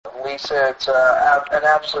Lisa. It's an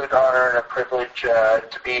absolute honor and a privilege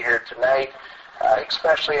to be here tonight,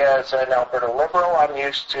 especially as an Alberta Liberal. I'm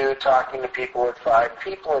used to talking to people with 5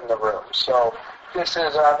 people in the room. So this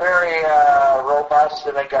is a very robust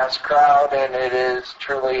and august crowd, and it is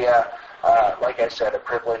truly, like I said, a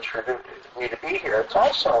privilege for me to be here. It's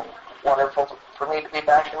also wonderful for me to be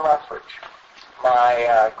back in Lethbridge.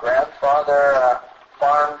 My grandfather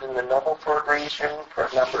farmed in the Nobleford region for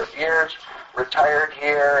a number of years, retired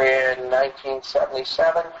here in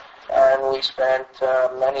 1977, and we spent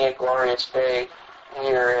many a glorious day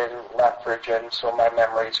here in Lethbridge, and so my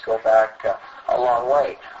memories go back a long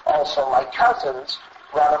way. Also, my cousins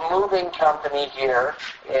run a moving company here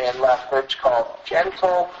in Lethbridge called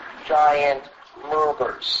Gentle Giant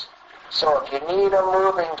Movers. So if you need a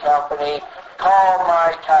moving company, call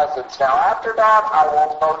my cousins. Now, after that, I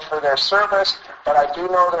won't vouch for their service, but I do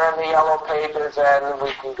know they're in the yellow pages, and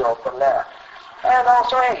we can go from there. And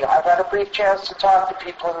also, hey, I've had a brief chance to talk to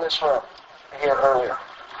people in this room here earlier.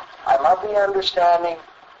 I'm of the understanding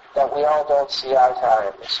that we all don't see eye to eye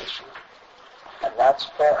on this issue, and that's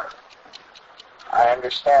fair. I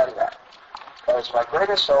understand that. But it's my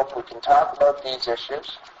greatest hope we can talk about these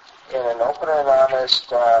issues in an open and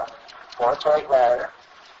honest, forthright manner,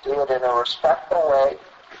 do it in a respectful way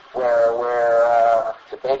where we're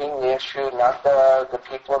debating the issue, not the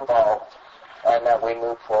people involved, and that we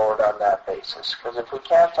move forward on that basis. Because if we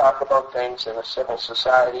can't talk about things in a civil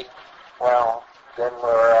society, well, then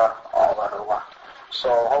we're all out of luck. So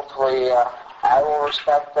hopefully I will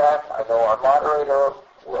respect that. I know our moderator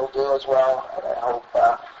will do as well, and I hope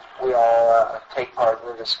we all take part in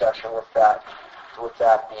the discussion with that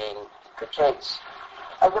being the case.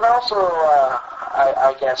 I would also,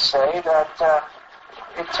 I guess, say that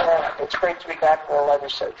it's great to be back in the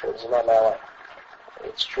legislature as an MLA.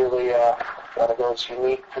 It's truly one of those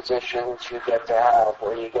unique positions you get to have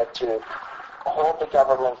where you get to hold the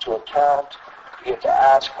government to account, you get to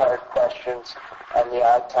ask hard questions, and the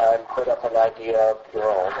odd time put up an idea of your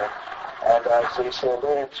own. And as Lisa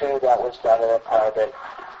alluded to, that was done in a private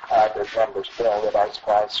hybrid members bill that I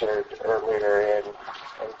sponsored earlier in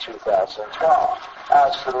 2012.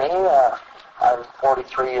 As for me, I'm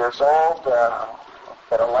 43 years old,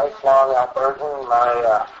 but a lifelong Albertan.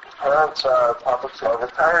 My parents are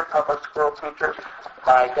retired public school teachers.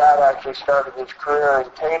 My dad actually started his career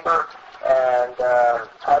in Tabor and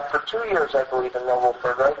taught for 2 years, I believe, in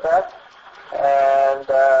Nobleford, right, Dad? And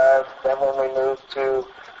then when we moved to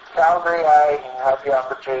Calgary, I had the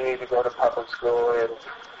opportunity to go to public school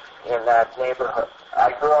in that neighborhood.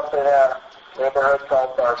 I grew up in a neighborhood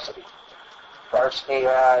called Varsity. Varsity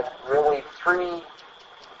had really 3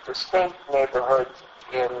 distinct neighborhoods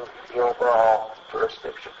in the overall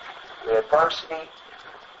jurisdiction. We had Varsity,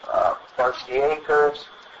 Varsity Acres,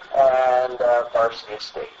 and Varsity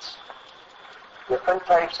Estates. Different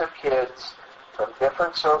types of kids from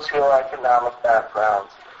different socioeconomic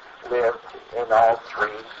backgrounds lived in all 3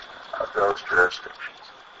 of those jurisdictions.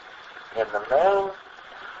 In the main,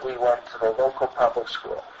 we went to the local public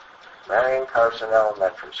school, Marion Carson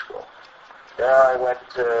Elementary School. There I went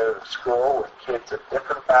to school with kids of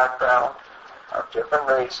different backgrounds, of different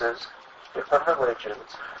races, different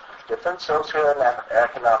religions, different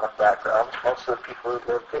socioeconomic backgrounds. Most of the people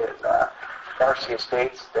who lived in Varsity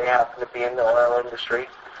Estates, they happen to be in the oil industry.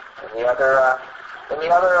 In the other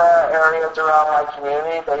areas around my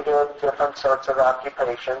community, they did different sorts of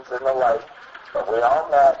occupations and the like. But we all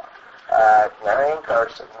met at Marion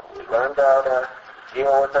Carson. We learned how to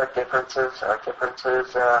deal with our differences,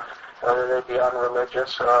 whether they be on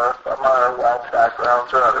religious or from our wealth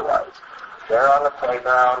backgrounds or otherwise. They're on the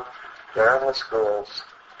playground, they're in the schools,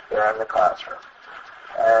 they're in the classroom.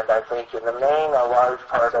 And I think in the main, a large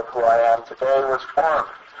part of who I am today was formed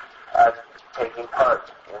taking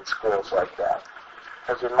part in schools like that.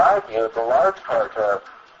 Because in my view, the large part of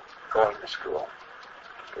going to school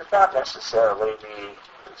is not necessarily the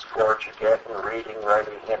scores you get in reading,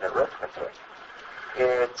 writing, and arithmetic.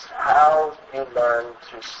 It's how you learn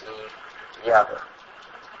to see the other,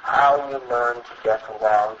 how you learn to get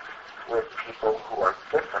along with people who are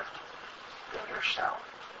different than yourself.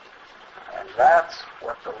 And that's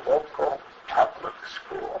what the local public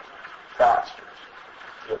school fosters.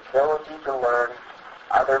 The ability to learn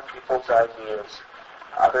other people's ideas,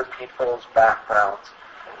 other people's backgrounds,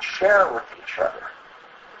 and share with each other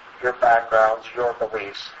your backgrounds, your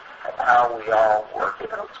beliefs, and how we all work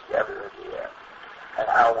it out together in the end, and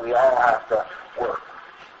how we all have to work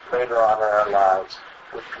later on in our lives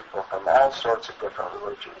with people from all sorts of different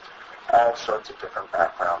religions, all sorts of different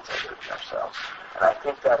backgrounds other than ourselves. And I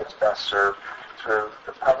think that is best served through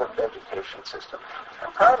the public education system.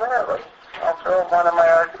 And primarily, I'll throw one of my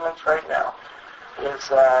arguments arguments right now is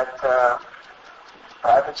that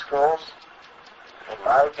private schools, in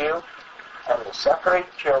my view, tend to separate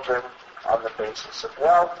children on the basis of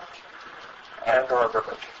wealth and or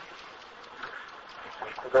religion. We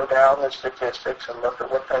can go down the statistics and look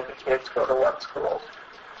at what type of kids go to what schools,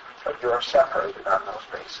 but you are separated on those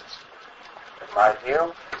bases. In my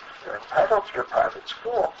view, you're entitled to your private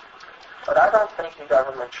school, but I don't think the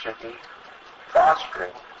government should be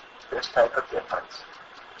fostering this type of difference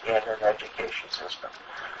in an education system.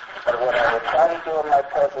 But what I will try to do in my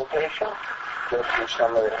presentation, go through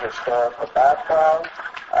some of the historical background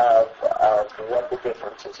of what the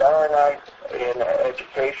differences are in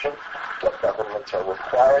education, what governments are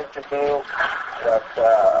required to do, what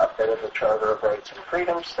a bit of the Charter of Rights and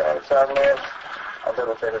Freedoms says on this, a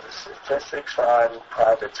little bit of the statistics on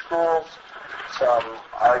private schools, some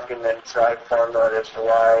arguments I've formed on as to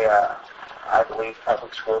why I believe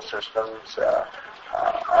public school systems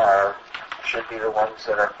should be the ones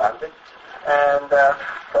that are funded. And then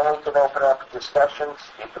we can open up discussions,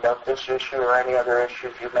 speak about this issue or any other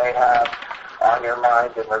issues you may have on your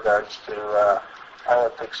mind in regards to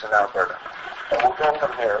politics in Alberta. But we'll go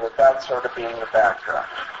from here, with that sort of being the backdrop.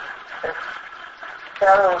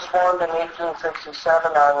 Canada was formed in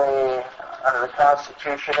 1867 under the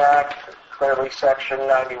Constitution Act, clearly Section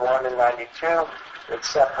 91 and 92. It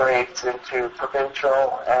separates into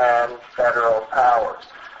provincial and federal powers.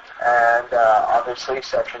 And obviously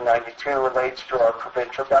Section 92 relates to our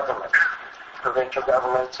provincial government. Provincial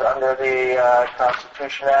governments under the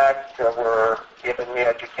Constitution Act were given the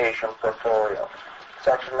education portfolio.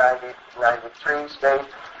 Section 93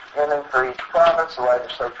 states, in and for each province, the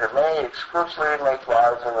legislature may exclusively make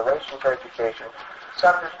laws in relation to education,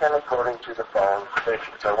 subject and according to the following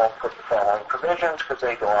provisions. I won't put the following provisions because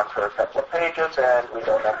they go on for a couple of pages and we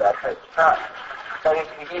don't have that type of time. But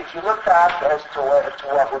if you look back as to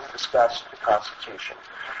what was discussed in the Constitution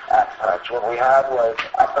at times, what we had was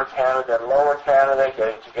Upper Canada and Lower Canada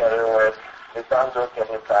getting together with New Brunswick and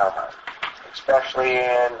Newfoundland. Especially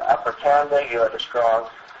in Upper Canada, you had a strong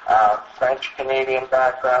French-Canadian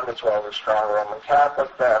background as well as a strong Roman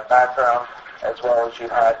Catholic background, as well as you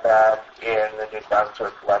had that in the New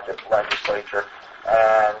Brunswick legislature.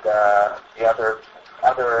 And the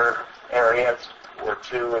other areas were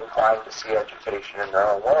too inclined to see education in their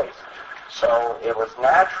own ways. So it was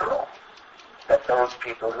natural that those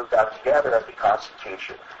people who got together at the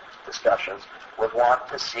Constitution discussions would want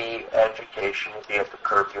to see education be at the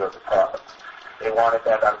purview of the province. They wanted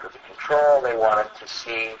that under the control. They wanted to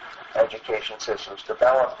see education systems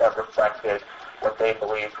develop that reflected what they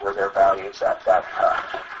believed were their values at that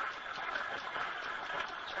time.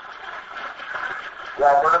 The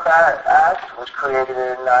Alberta Act was created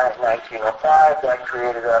in 1905. That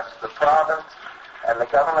created us the province. And the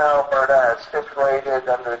government of Alberta, as stipulated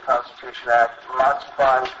under the Constitution Act, must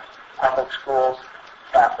fund public schools,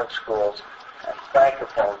 Catholic schools, and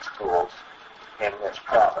francophone schools in this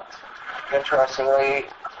province. Interestingly,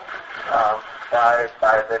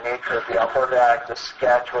 by the nature of the Alberta Act, the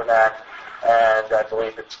Saskatchewan Act, and I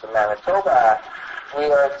believe it's the Manitoba Act, we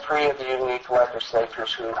are three of the unique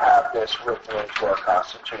legislatures who have this written into our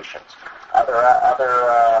constitutions.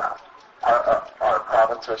 Our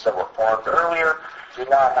provinces that were formed earlier do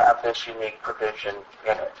not have this unique provision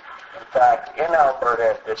in it. In fact, in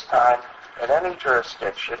Alberta at this time, in any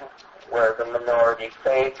jurisdiction where the minority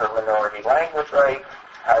faith or minority language right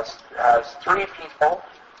has three people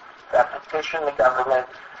that petition the government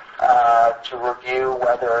to review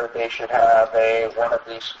whether they should have one of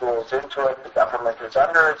these schools into it. The government is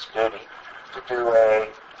under its duty to do a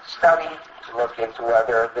study to look into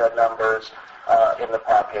whether the numbers in the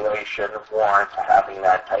population warrant having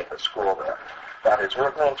that type of school there. That is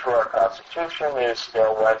written into our Constitution, is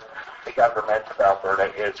still what the government of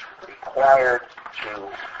Alberta is required to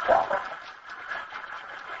follow.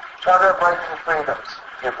 Charter of Rights and Freedoms.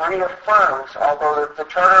 It reaffirms, although the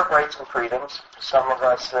Charter of Rights and Freedoms, some of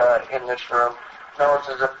us in this room knows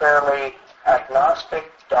is a fairly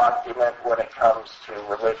agnostic document when it comes to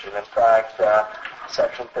religion. In fact,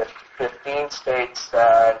 Section 15 states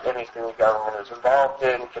that anything the government is involved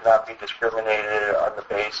in cannot be discriminated on the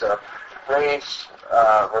basis of race,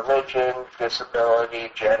 religion,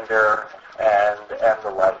 disability, gender, and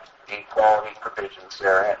the like, the equality provisions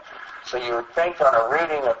therein. So you would think on a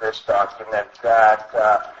reading of this document that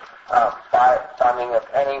funding of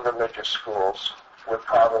any religious schools would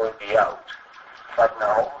probably be out. But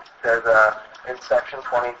no, in Section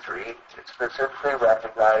 23, it specifically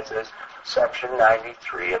recognizes Section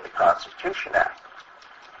 93 of the Constitution Act.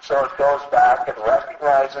 So it goes back and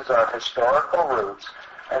recognizes our historical roots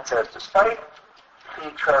and says, despite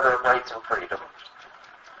the Charter of Rights and Freedoms,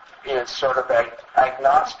 is sort of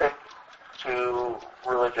agnostic to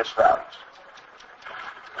religious values.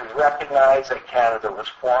 We recognize that Canada was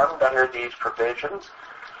formed under these provisions,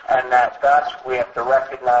 and that thus we have to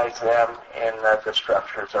recognize them in the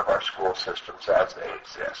structures of our school systems as they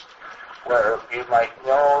exist. Where you might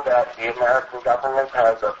know that the American government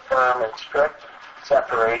has a firm and strict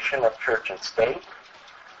separation of church and state.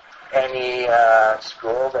 Any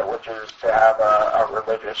school that wishes to have a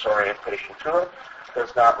religious orientation to it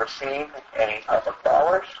does not receive any public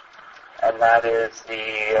dollars, and that is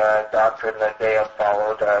the doctrine that they have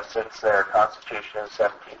followed since their Constitution in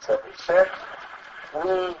 1776.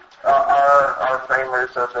 We, our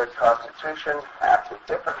framers of the Constitution, acted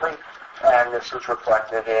differently, and this was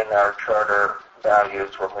reflected in our charter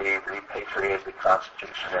values when we repatriated the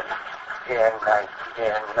Constitution in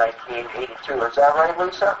 1982. Is that right,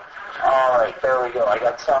 Lisa? All right, there we go. I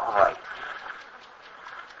got something right.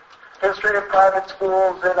 History of private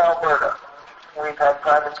schools in Alberta. We've had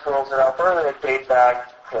private schools in Alberta that date back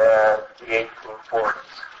to the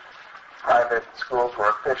 1840s. Private schools were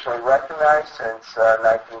officially recognized since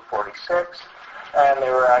 1946, and they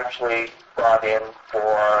were actually brought in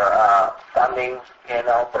for funding in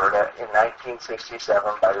Alberta in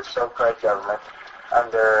 1967 by the Socrates government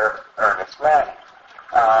under Ernest Manning.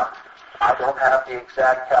 I don't have the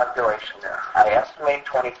exact calculation there. I estimate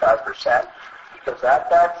 25%, because at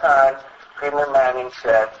that time, Premier Manning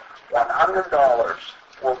said $100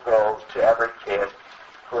 will go to every kid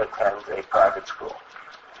who attends a private school.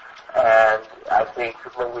 And I think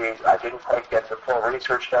I didn't quite get the full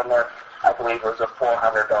research done there. I believe it was a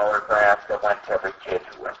 $400 grant that went to every kid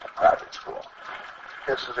who went to private school.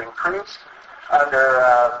 This was increased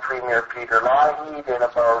under Premier Peter Lougheed in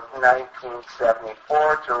about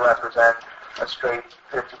 1974 to represent a straight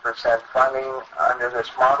 50% funding under this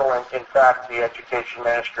model. And in fact, the education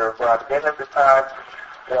minister who brought it in at the time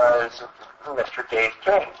was Mr. Dave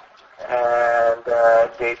King. And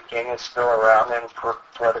Dave King is still around in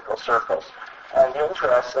political circles. And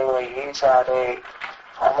interestingly, he's had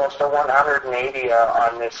almost a 180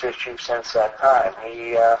 on this issue since that time.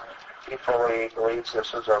 He fully believes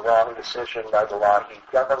this was a wrong decision by the Lougheed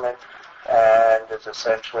government, and is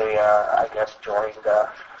essentially, I guess, joined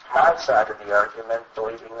my side of the argument,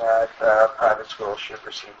 believing that private schools should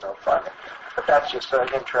receive no funding. But that's just an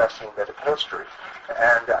interesting bit of history.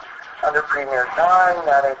 And under Premier Dine,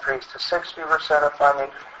 that increased to 60% of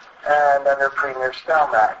funding, and under Premier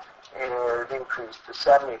Stelmach, it increased to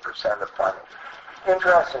 70% of funding.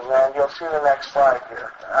 Interesting, and you'll see the next slide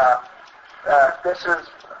here. This is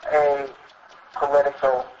a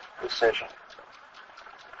political decision.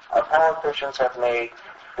 Our politicians have made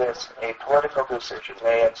this a political decision.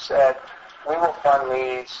 They have said, we will fund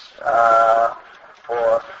these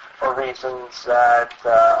for reasons that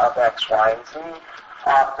of X, Y, and Z.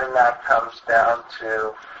 Often that comes down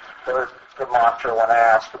to the mantra when I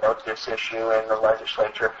asked about this issue in the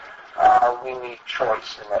legislature. We need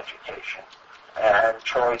choice in education. And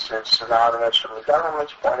choice is synonymous from the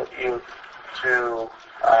government's point of view to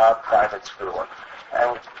private schooling.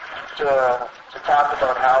 And to talk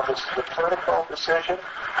about how this is a political decision,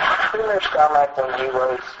 Premier Stelmach, when he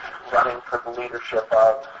was running for the leadership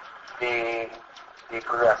of the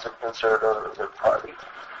Progressive Conservative Party,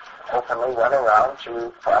 openly went around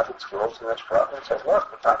to private schools in this province and said, look,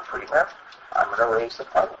 if I'm Premier, I'm going to raise the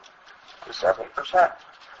funding to 70%.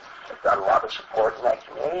 They've got a lot of support in that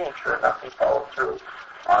community, and sure enough, he followed through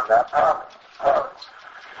on that promise.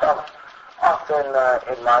 Often,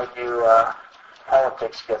 in my view,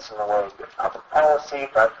 politics gets in the way of good public policy,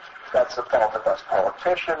 but that's the fault of us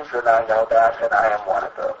politicians, and I know that, and I am one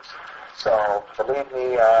of those. So, believe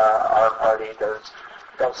me, our party does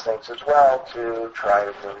things as well to try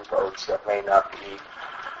to win votes that may not be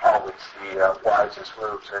always the wisest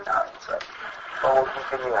moves in hindsight. But we'll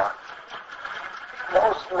continue on.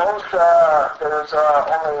 There's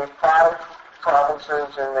only 5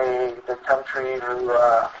 provinces in the country who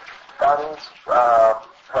funds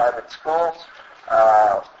private schools.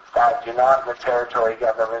 5 do not, and the territory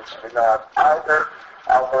governments do not either.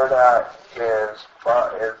 Alberta is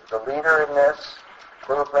the leader in this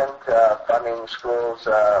movement, funding schools,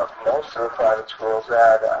 most of the private schools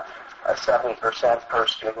at a 70% per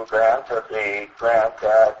student grant of the grant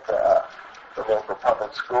at the local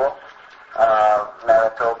public school.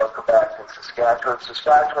 Manitoba, Quebec, and Saskatchewan.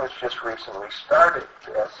 Saskatchewan has just recently started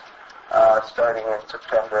this, starting in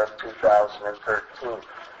September of 2013.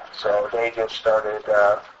 So they just started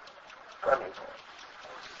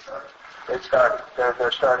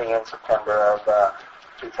They're starting in September of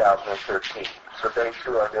 2013. So they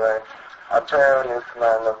too are doing Ontario,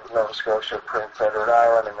 Newfoundland, Nova Scotia, Prince Edward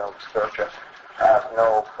Island, and Nova Scotia have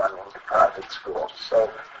no funding to private schools.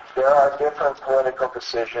 So there are different political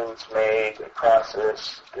decisions made across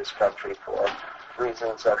this country for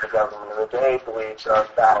reasons that the government of the day believes are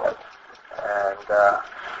valid. And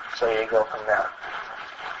so you go from there.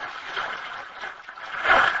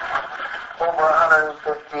 Over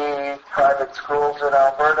 150 private schools in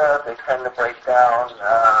Alberta. They tend to break down.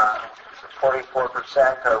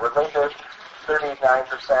 44% are religious.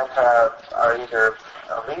 39% are either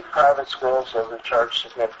elite private schools, so they charge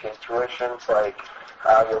significant tuitions, like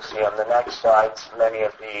you'll see on the next slides, many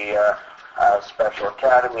of the special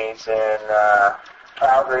academies in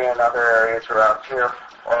Calgary and other areas around here,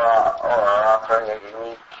 or offering a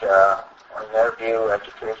unique, in their view,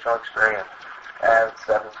 educational experience, and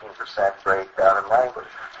 17% breakdown in language.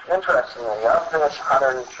 Interestingly, of this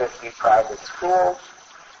 150 private schools,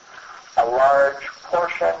 a large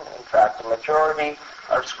portion, in fact the majority,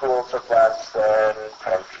 are schools of less than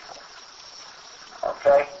 10 people.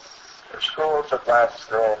 Okay? They're schools of less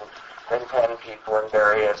than 10 people in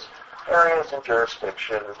various areas and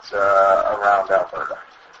jurisdictions around Alberta.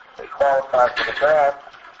 They qualify for the grant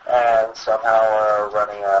and somehow are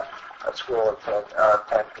running a school of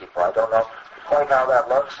 10 people. I don't know quite how that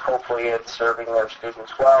looks. Hopefully it's serving their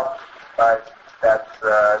students well, but that's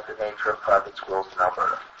the nature of private schools in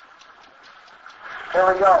Alberta. Here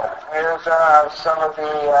we go. Here's some of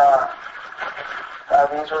the,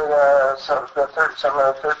 these are some of the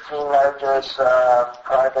 13 largest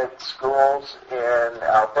private schools in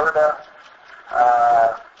Alberta.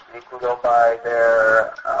 You can go by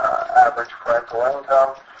their average parental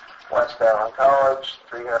income. West Island College,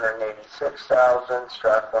 $386,000.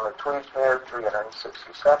 Strathcona-Tweedsmuir,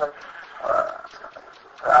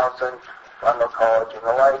 $367,000. Rundle College and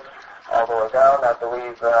the like. All the way down, I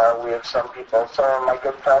believe we have some people, some of my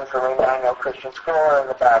good friends from Emmanuel Christian School are in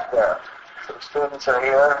the back there. Some students are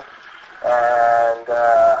here, and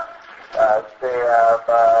they have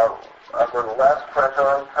a little less parental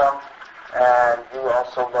income, and you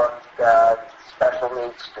also look at special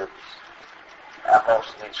needs students at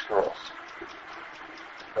most of these schools.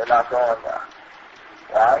 They're not going there.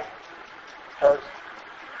 Why? Because,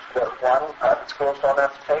 one, private schools don't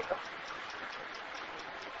have to take them.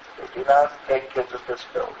 They do not take kids with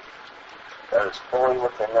disabilities. That is fully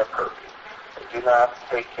within their purview. They do not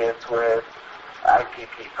take kids with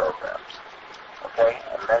IPP programs. Okay?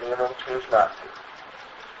 And many of them choose not to.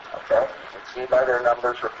 Okay? You can see by their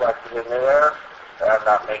numbers reflected in there. I'm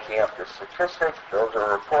not making up the statistics. Those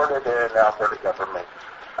are reported in Alberta government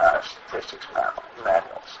statistics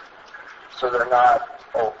manuals. So they're not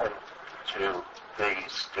open to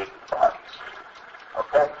these student bodies.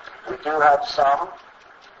 Okay? We do have some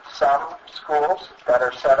schools that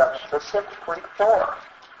are set up specifically for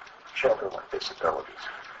children with disabilities.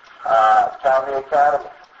 County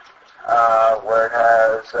Academy, where it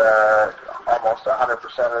has almost 100%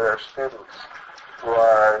 of their students who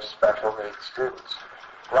are special needs students.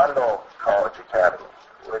 Rundle College Academy,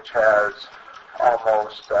 which has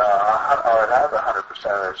almost, or it has 100% of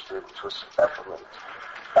their students with special needs.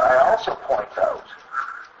 But I also point out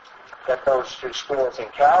that those two schools in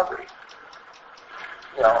Calgary,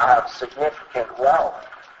 have significant wealth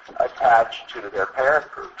attached to their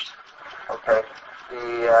parent groups. Okay,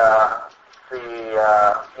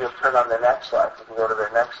 you'll turn on the next slide. You can go to the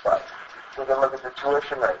next slide. You can look at the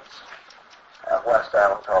tuition rates at West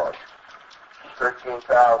Island College.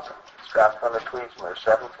 $13,000. Strathcona-Tweedsmuir,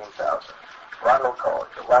 $17,000. Rundle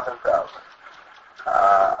College, $11,000.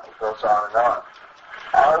 It goes on and on.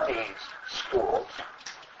 Are these schools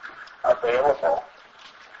available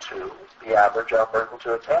to the average Albertan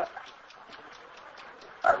to attend?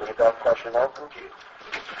 I leave that question open to you.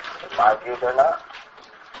 In my view, they're not.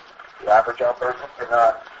 The average Albertan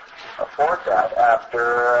cannot afford that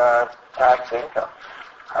after tax income.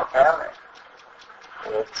 How can they?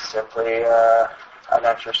 It's simply an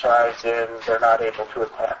exercise in they're not able to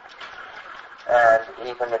attend. And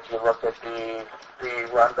even if you look at the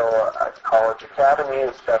Rundle College Academy,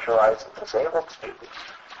 that specializes in disabled students,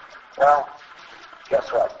 well,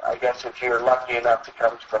 guess what? I guess if you're lucky enough to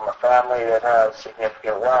come from a family that has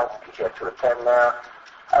significant wealth, you get to attend there.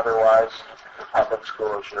 Otherwise, the public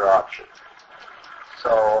school is your option.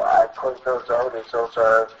 So I point those out as those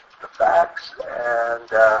are the facts, and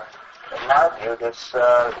in my view, this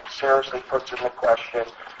seriously puts into question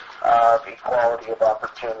of equality of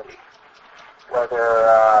opportunity,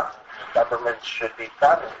 whether government should be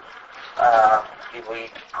funding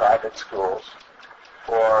elite private schools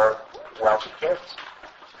for wealthy kids.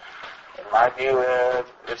 In my view,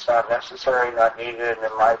 it's not necessary, not needed, and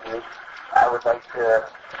in my view, I would like to,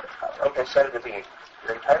 like I said at the beginning,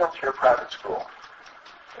 you're entitled to your private school.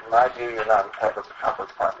 in my view, you're not entitled to public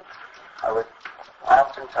funding. I would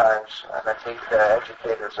oftentimes, and I think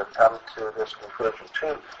educators have come to this conclusion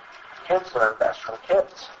too, kids learn best from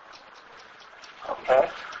kids. Okay?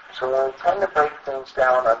 So when we tend to break things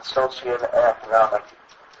down on socioeconomic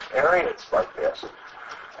areas like this,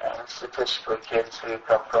 and statistically kids who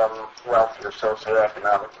come from wealthier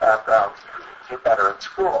socioeconomic backgrounds do better in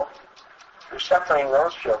school, you're separating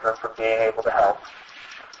those children from being able to help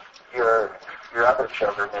your other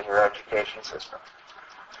children in your education system.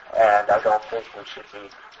 And I don't think we should be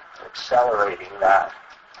accelerating that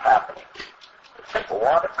happening. If people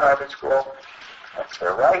want a private school, that's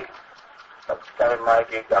their right. But in my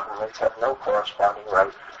view, governments have no corresponding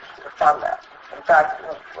right to fund that. In fact,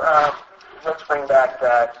 let's bring back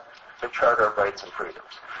the Charter of Rights and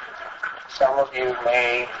Freedoms. Some of you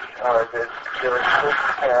may, or there were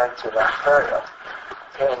parents in Ontario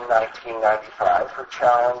in 1995 who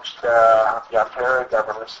challenged the Ontario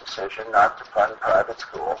government's decision not to fund private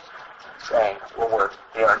schools, saying,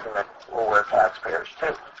 the argument, we're taxpayers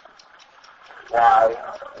too.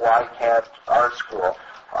 Why can't our school,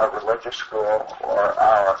 our religious school, or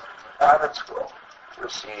our private school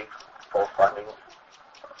receive full funding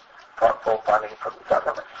from the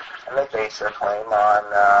government? And they base their claim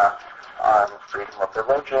on freedom of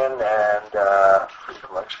religion and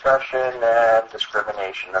freedom of expression and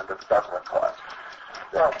discrimination under the government clause.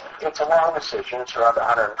 Well, it's a long decision. It's around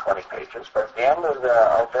 120 pages, but at the end of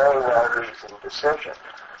a very well-reasoned decision,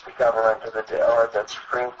 the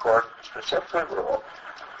Supreme Court specifically ruled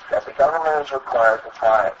that the government is required to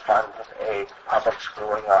fund a public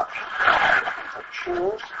schooling option. To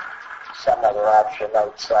choose some other option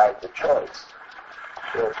outside the choice,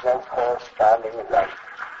 there is no corresponding right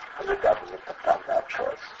for the government to fund that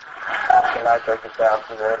choice. And I break it down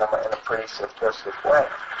to there in a pretty simplistic way.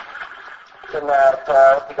 In that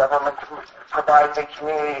the government provides a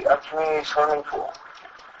community swimming pool.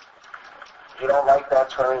 You don't like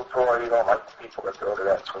that swimming pool, or you don't like the people that go to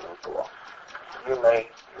that swimming pool, you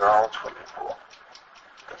make your own swimming pool.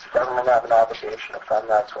 Does the government have an obligation to fund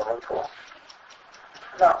that swimming pool?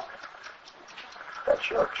 No. That's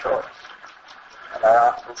your choice. And I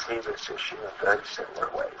often see this issue in very similar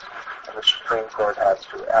ways. And the Supreme Court has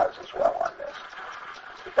as well on this.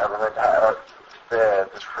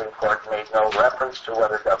 The Supreme Court made no reference to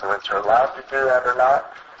whether governments are allowed to do that or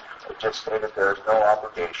not. It just stated there is no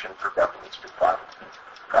obligation for governments to fund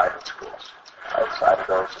private schools outside of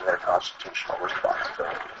those in their constitutional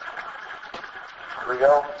responsibility. Here we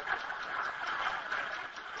go.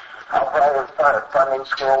 How private funding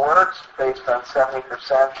school works, based on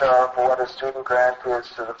 70% of what a student grant is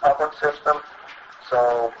to the public system.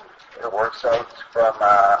 So it works out from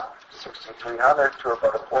 $6,300 to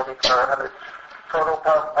about $4,400. Total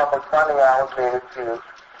public funding allocated to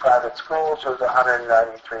private schools was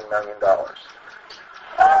 $193 million.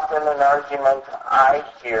 Often an argument I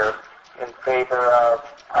hear in favor of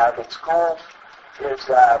private schools is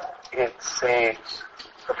that it saves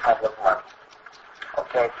the public money.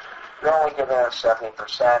 Okay? You're only giving us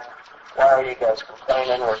 70%. Why are you guys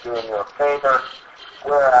complaining? We're doing you a favor.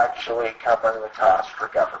 We're actually covering the cost for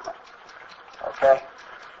government. Okay?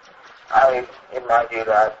 In my view,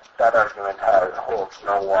 that argument holds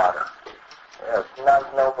no water. It has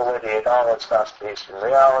no validity at all. It's not based in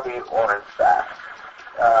reality or in fact.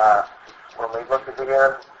 When we look at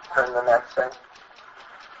here, turn the next thing.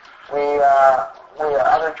 We have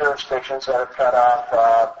other jurisdictions that have cut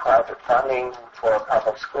off private funding for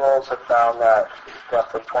public schools have found that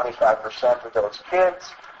roughly 25% of those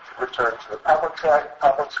kids return to the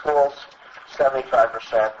public schools.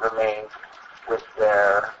 75% remain with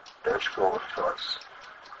their school of choice.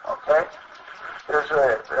 Okay? If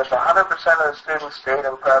 100% of the students stayed in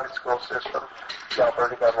the private school system, the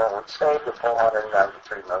Alberta government would save the full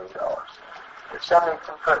 $193 million. If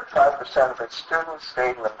 75% of its students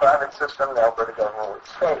stayed in the private system, the Alberta government would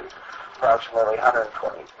save approximately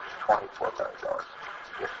 $124 million.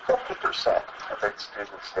 If 50% of its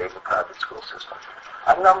students stayed in the private school system,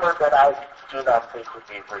 a number that I do not think would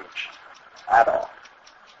be reached at all.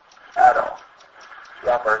 At all.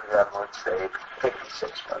 The Alberta government would save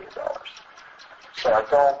 $56 million. So I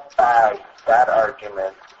don't buy that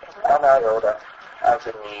argument in one iota as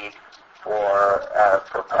a need for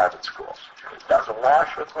private schools. It doesn't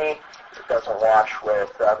wash with me. It doesn't wash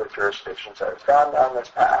with other jurisdictions that have gone down this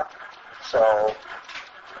path. So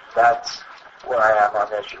that's where I am on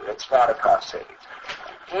this issue. It's not a cost saving.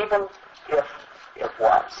 Even if it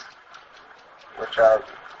was, which I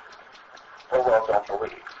don't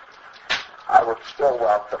believe, I would still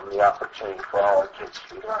welcome the opportunity for all our kids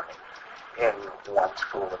to be learning. in one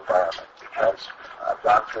school environment, because I've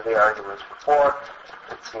gone through the arguments before.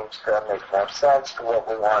 It seems to make more sense to what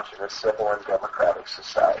we want in a civil and democratic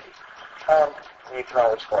society. And you can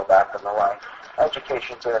always fall back on the line.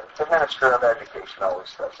 The Minister of Education always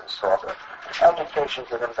says this, so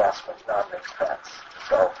education's an investment, not an expense.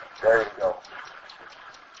 So there you go.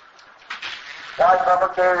 Why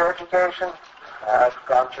public education? I've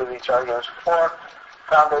gone through these arguments before.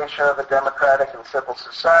 Foundation of a democratic and civil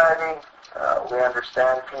society. We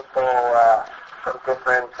understand people from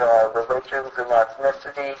different religions and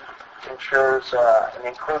ethnicity. Ensures an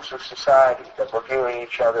inclusive society that we're viewing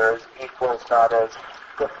each other as equals, not as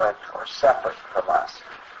different or separate from us.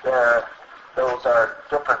 Those are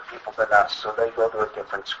different people than us, so they go to a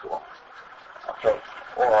different school. Okay?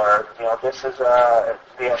 Or, this is the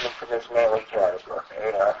Edmonton Ismaili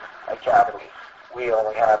Academy. We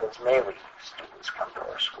only have Ismaili students come to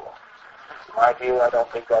our school. In my view, I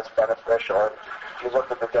don't think that's beneficial. And if you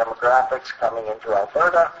look at the demographics coming into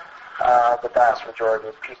Alberta, the vast majority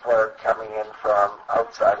of people are coming in from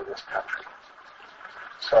outside of this country.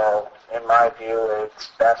 So, in my view, it's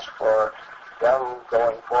best for them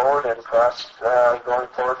going forward and for us going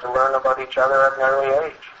forward to learn about each other at an early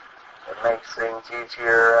age. It makes things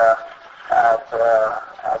easier at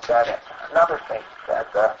that end. Another thing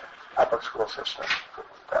that the public school system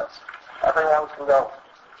does, everyone can go.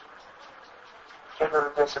 Kids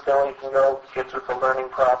with a disability can go, kids with a learning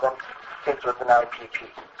problem, kids with an IPP.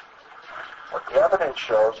 What the evidence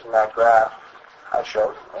shows in that graph I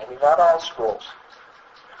showed, maybe not all schools,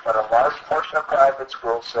 but a large portion of private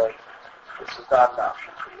schools say, this is not an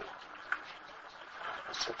option for you.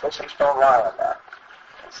 The statistics don't lie on that.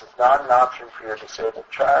 This is not an option for your disabled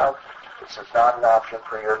child. This is not an option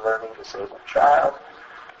for your learning disabled child.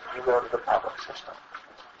 You go to the public system.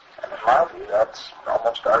 And in my view, that's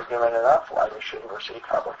almost argument enough why we shouldn't receive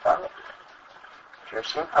public funding. If you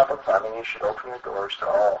receive public funding, you should open your doors to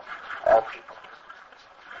all people.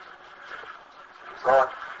 So,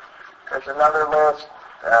 there's another list.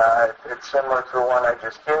 It's similar to the one I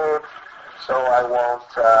just gave, so I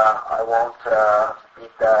won't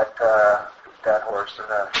beat that horse to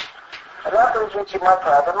death. And that brings me to my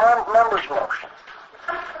private members motion.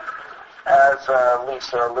 As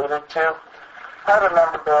Lisa alluded to, private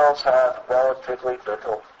member bills have relatively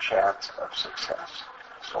little chance of success.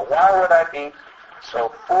 So why would I be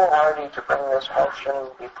so foolhardy to bring this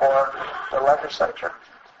motion before the legislature?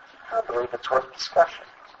 I believe it's worth discussion.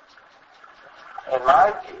 In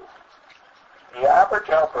my view, the average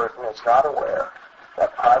Albertan is not aware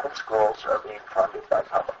that private schools are being funded by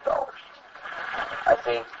public dollars. I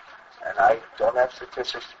think, and I don't have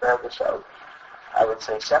statistics to bear this out, I would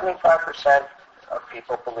say 75% of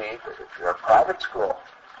people believe that if you're a private school,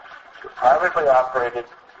 if you're privately operated,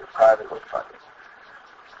 you're privately funded.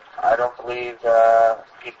 I don't believe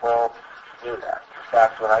people do that. In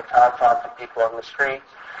fact, when I talk to people on the street,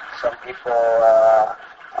 some people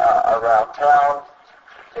around town,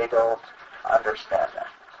 they don't understand that.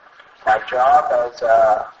 My job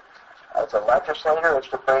as a legislator is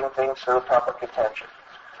to bring things to the public attention,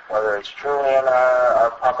 whether it's truly in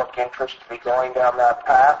our public interest to be going down that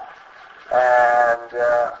path. And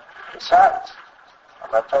besides,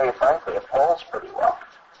 I'm going to tell you frankly, it polls pretty well.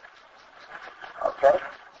 Okay?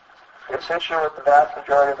 This issue with the vast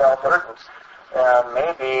majority of Albertans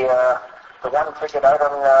may be the one ticket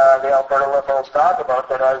item the Alberta Liberals talk about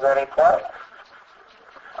that has any play.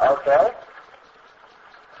 Okay?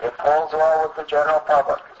 It polls well with the general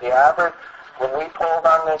public. The average, when we polled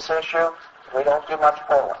on this issue, we don't do much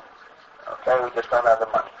polling. Okay? We just don't have the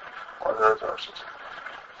money or the resources.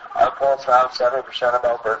 Our polls found 70% of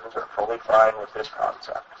Albertans are fully fine with this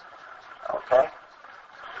concept. Okay?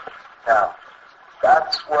 Now,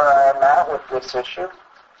 that's where I'm at with this issue.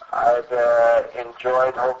 I've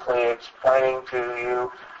enjoyed hopefully explaining to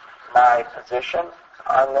you my position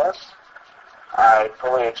on this. I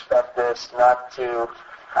fully expect this not to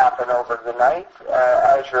happen over the night.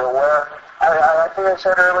 As you're aware, I think I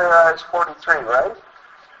said earlier I was 43, right?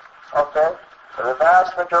 Okay? For the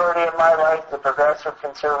vast majority of my life, the progressive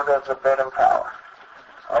conservatives have been in power.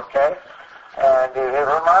 Okay? And it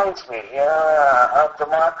reminds me of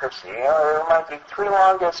democracy. It reminds me of three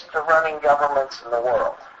longest running governments in the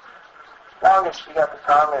world. Longest, you got the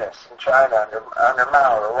communists in China under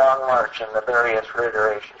Mao, the Long March, and the various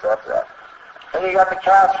reiterations after that. Then you got the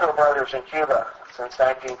Castro brothers in Cuba since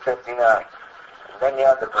 1959. And then you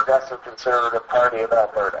have the Progressive Conservative Party of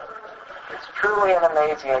Alberta. It's truly an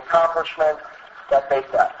amazing accomplishment that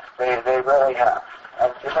they've done. They really have.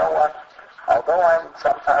 And you know what? Although I'm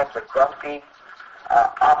sometimes a grumpy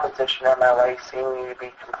opposition MLA, seeming to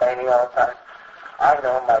be complaining all the time, I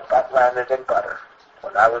know my butt landed in butter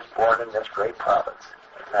when I was born in this great province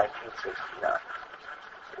in 1969.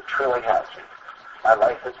 It truly has been. My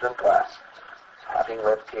life has been blessed, having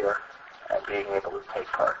lived here and being able to take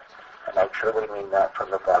part. And I truly mean that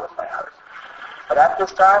from the bottom of my heart. But at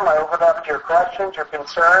this time, I open up to your questions, your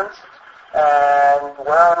concerns, and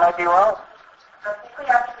where I might be wrong. I think we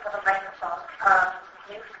have to have a microphone.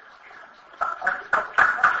 You